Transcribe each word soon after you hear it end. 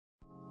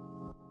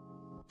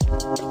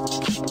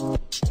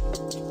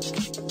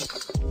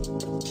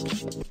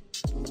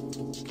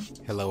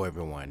Hello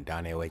everyone,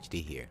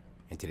 Autohotkey here,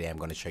 and today I'm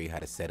going to show you how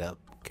to set up,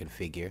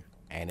 configure,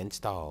 and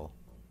install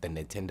the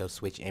Nintendo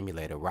Switch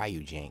emulator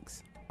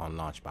Ryujinx on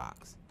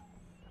Launchbox.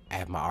 I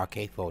have my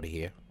arcade folder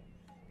here,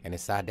 and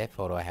inside that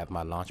folder I have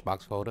my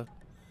Launchbox folder,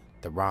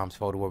 the ROMs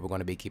folder where we're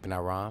going to be keeping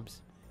our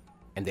ROMs,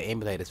 and the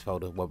emulators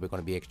folder where we're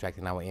going to be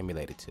extracting our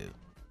emulator to.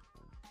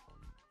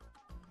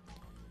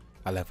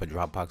 I left a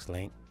Dropbox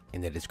link in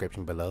the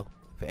description below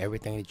for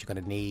everything that you're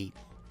going to need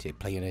to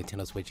play your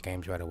Nintendo Switch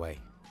games right away.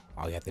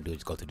 All you have to do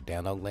is go to the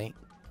download link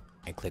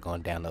and click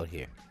on download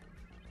here.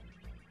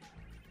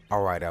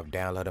 Alright, I've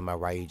downloaded my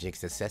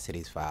Ryujinx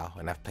necessities file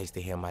and I've placed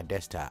it here on my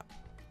desktop.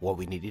 What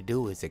we need to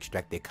do is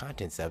extract the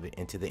contents of it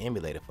into the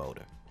emulator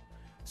folder.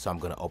 So I'm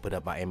going to open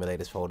up my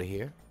emulators folder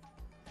here,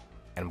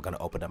 and I'm going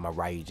to open up my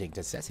Ryujinx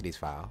necessities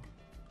file,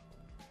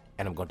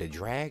 and I'm going to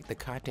drag the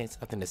contents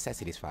of the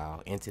necessities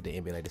file into the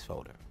emulators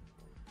folder.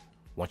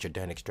 Once you're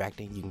done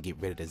extracting, you can get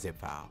rid of the zip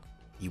file.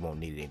 You won't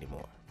need it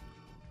anymore.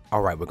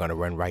 Alright, we're going to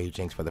run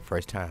Ryujinx for the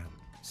first time.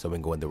 So we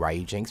can go in the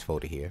Ryujinx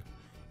folder here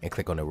and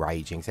click on the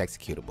Ryujinx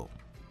executable.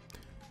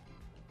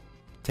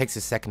 Takes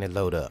a second to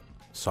load up,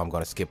 so I'm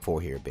going to skip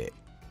forward here a bit.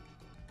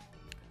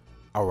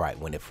 Alright,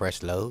 when it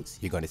first loads,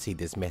 you're going to see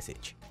this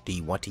message. Do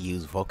you want to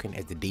use Vulkan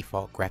as the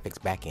default graphics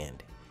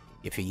backend?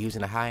 If you're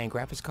using a high-end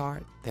graphics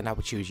card, then I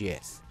would choose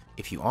yes.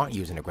 If you aren't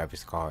using a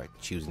graphics card,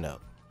 choose no.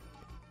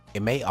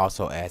 It may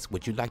also ask,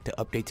 would you like to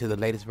update to the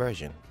latest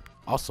version?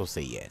 Also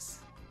say yes.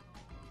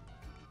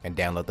 And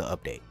download the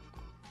update.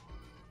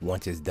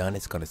 Once it's done,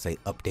 it's going to say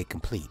update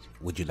complete.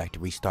 Would you like to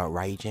restart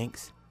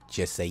Ryujinx?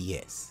 Just say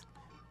yes.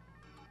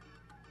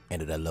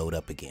 And it'll load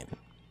up again.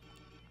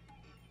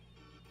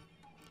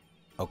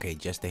 Okay,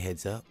 just a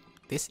heads up,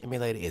 this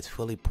emulator is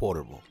fully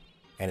portable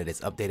and it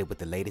is updated with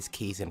the latest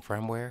keys and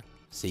firmware,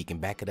 so you can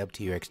back it up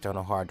to your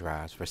external hard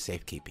drives for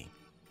safekeeping.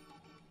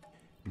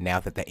 Now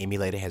that the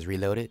emulator has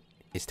reloaded,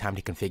 it's time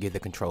to configure the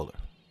controller.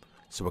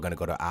 So we're going to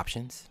go to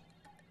Options,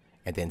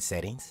 and then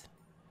Settings,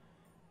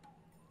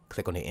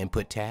 click on the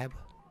Input tab,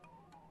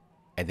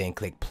 and then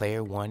click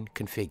Player 1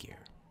 Configure.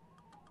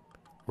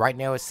 Right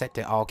now it's set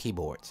to all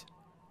keyboards.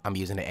 I'm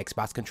using the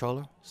Xbox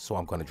controller, so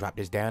I'm going to drop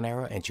this down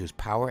arrow and choose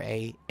Power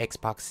A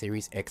Xbox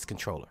Series X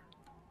controller.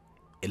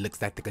 It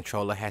looks like the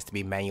controller has to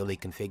be manually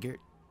configured,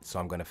 so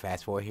I'm going to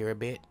fast forward here a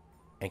bit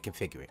and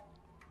configure it.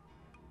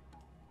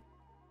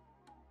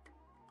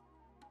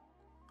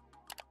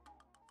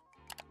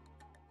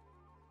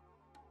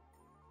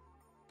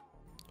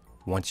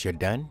 Once you're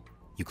done,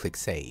 you click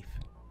Save.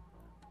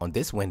 On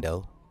this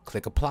window,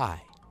 click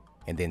Apply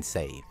and then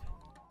Save.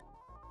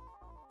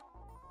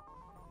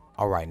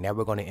 Alright, now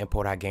we're going to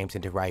import our games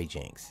into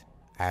Ryujinx.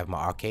 I have my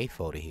arcade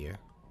folder here,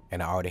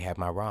 and I already have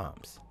my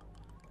ROMs.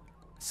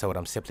 So what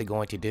I'm simply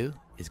going to do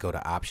is go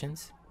to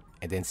Options,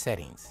 and then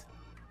Settings.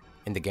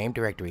 In the Game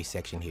Directory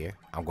section here,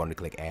 I'm going to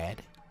click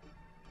Add.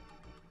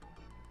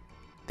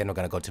 Then I'm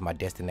going to go to my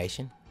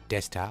destination,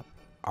 Desktop,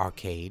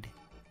 Arcade,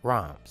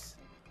 ROMs.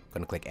 I'm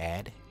going to click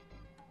Add,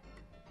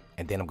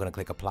 and then I'm going to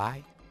click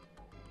Apply,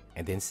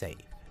 and then Save.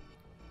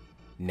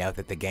 Now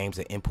that the games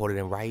are imported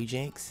in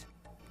Ryujinx,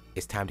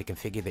 it's time to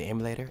configure the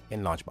emulator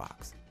in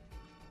Launchbox.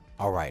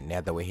 Alright,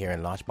 now that we're here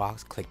in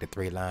Launchbox, click the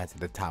three lines at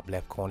the top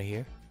left corner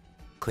here.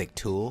 Click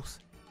Tools,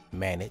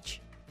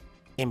 Manage,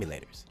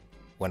 Emulators.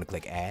 We're going to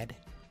click Add,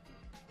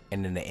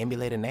 and in the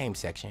emulator name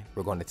section,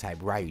 we're going to type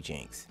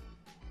Ryujinx.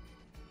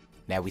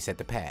 Now we set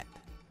the path.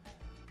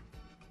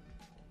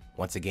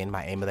 Once again,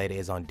 my emulator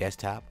is on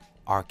Desktop,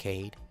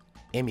 Arcade,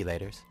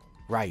 Emulators,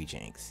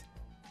 Ryujinx,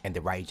 and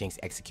the Ryujinx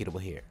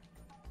executable here.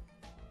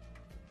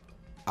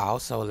 I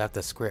also left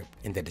a script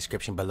in the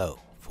description below,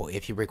 for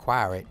if you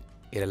require it,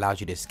 it allows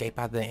you to escape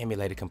out of the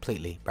emulator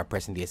completely by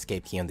pressing the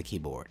escape key on the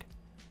keyboard.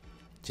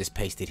 Just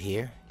paste it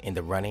here in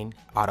the running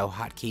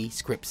Autohotkey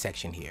script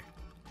section here.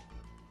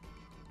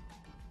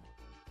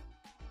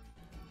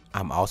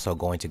 I'm also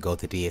going to go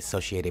to the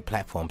associated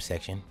platform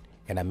section,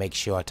 and I make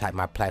sure I type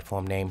my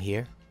platform name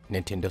here,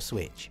 Nintendo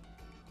Switch.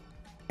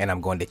 And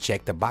I'm going to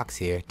check the box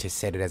here to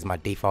set it as my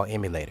default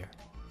emulator.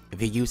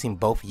 If you're using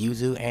both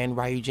Yuzu and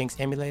Ryujinx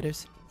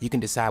emulators, you can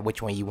decide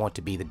which one you want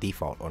to be the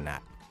default or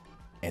not.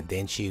 And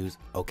then choose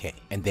OK,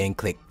 and then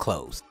click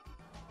Close.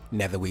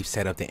 Now that we've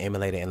set up the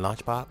emulator in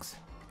Launchbox,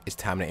 it's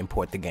time to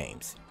import the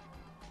games.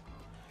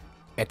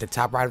 At the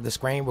top right of the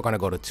screen, we're going to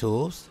go to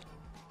Tools,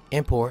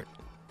 Import,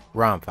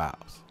 ROM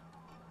Files.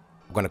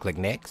 We're going to click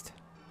Next,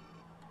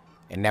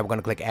 and now we're going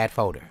to click Add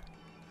Folder.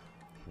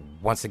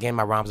 Once again,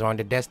 my ROMs are on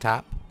the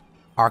Desktop,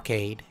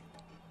 Arcade,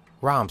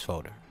 ROMs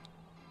folder.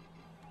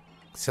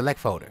 Select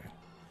Folder,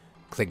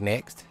 click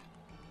Next.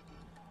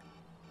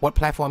 What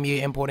platform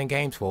you're importing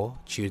games for,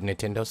 choose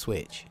Nintendo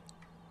Switch.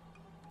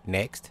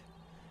 Next.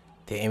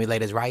 The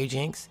emulator is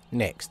Ryujinx,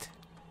 next.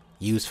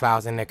 Use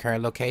files in their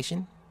current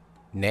location,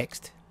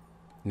 next.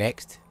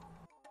 Next.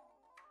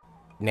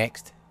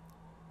 Next.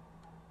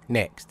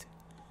 Next.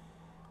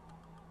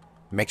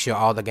 Make sure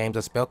all the games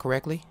are spelled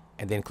correctly,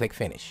 and then click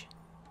Finish.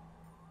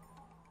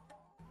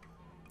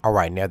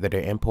 Alright, now that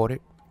they're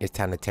imported, It's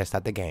time to test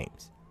out the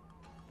games.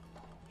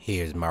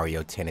 Here's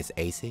Mario Tennis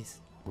Aces,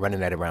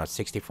 running at around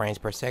 60 frames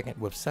per second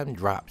with some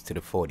drops to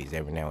the 40s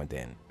every now and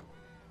then.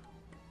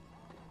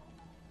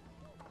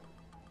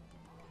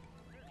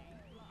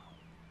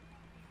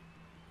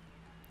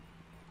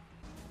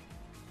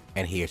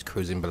 And here's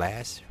Cruising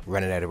Blast,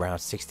 running at around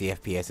 60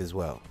 FPS as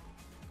well.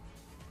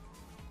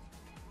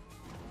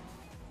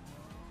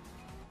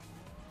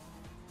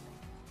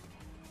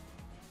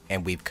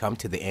 And we've come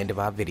to the end of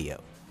our video.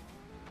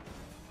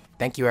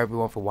 Thank you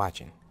everyone for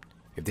watching.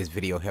 If this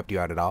video helped you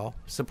out at all,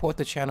 support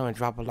the channel and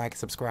drop a like and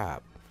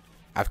subscribe.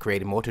 I've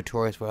created more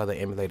tutorials for other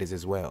emulators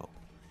as well.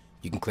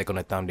 You can click on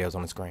the thumbnails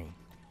on the screen.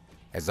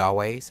 As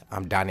always,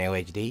 I'm Donnell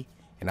HD,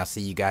 and I'll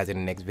see you guys in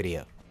the next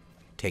video.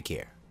 Take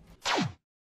care.